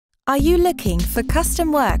Are you looking for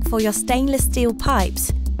custom work for your stainless steel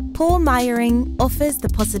pipes? Paul Meijering offers the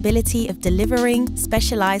possibility of delivering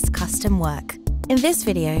specialized custom work. In this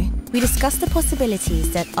video, we discuss the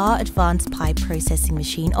possibilities that our advanced pipe processing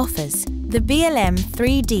machine offers. The BLM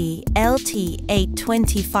 3D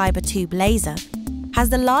LT8.20 fiber tube laser has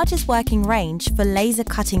the largest working range for laser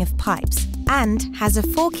cutting of pipes and has a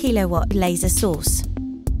 4 kilowatt laser source.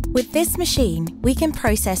 With this machine, we can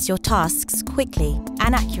process your tasks quickly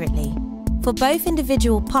and accurately for both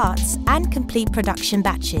individual parts and complete production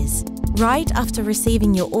batches. Right after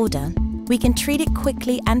receiving your order, we can treat it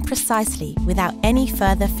quickly and precisely without any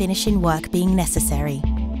further finishing work being necessary.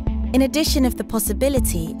 In addition of the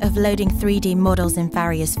possibility of loading 3D models in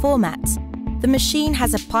various formats, the machine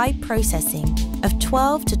has a pipe processing of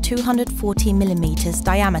 12 to 240 mm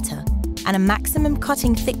diameter and a maximum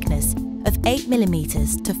cutting thickness of 8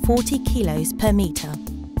 mm to 40 kilos per meter.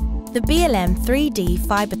 The BLM 3D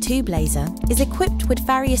fiber tube laser is equipped with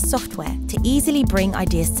various software to easily bring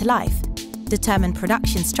ideas to life, determine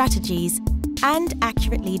production strategies, and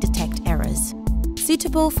accurately detect errors.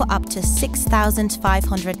 Suitable for up to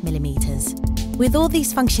 6,500 mm. With all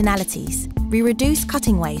these functionalities, we reduce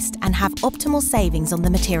cutting waste and have optimal savings on the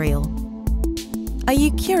material. Are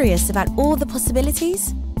you curious about all the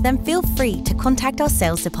possibilities? Then feel free to contact our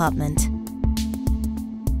sales department.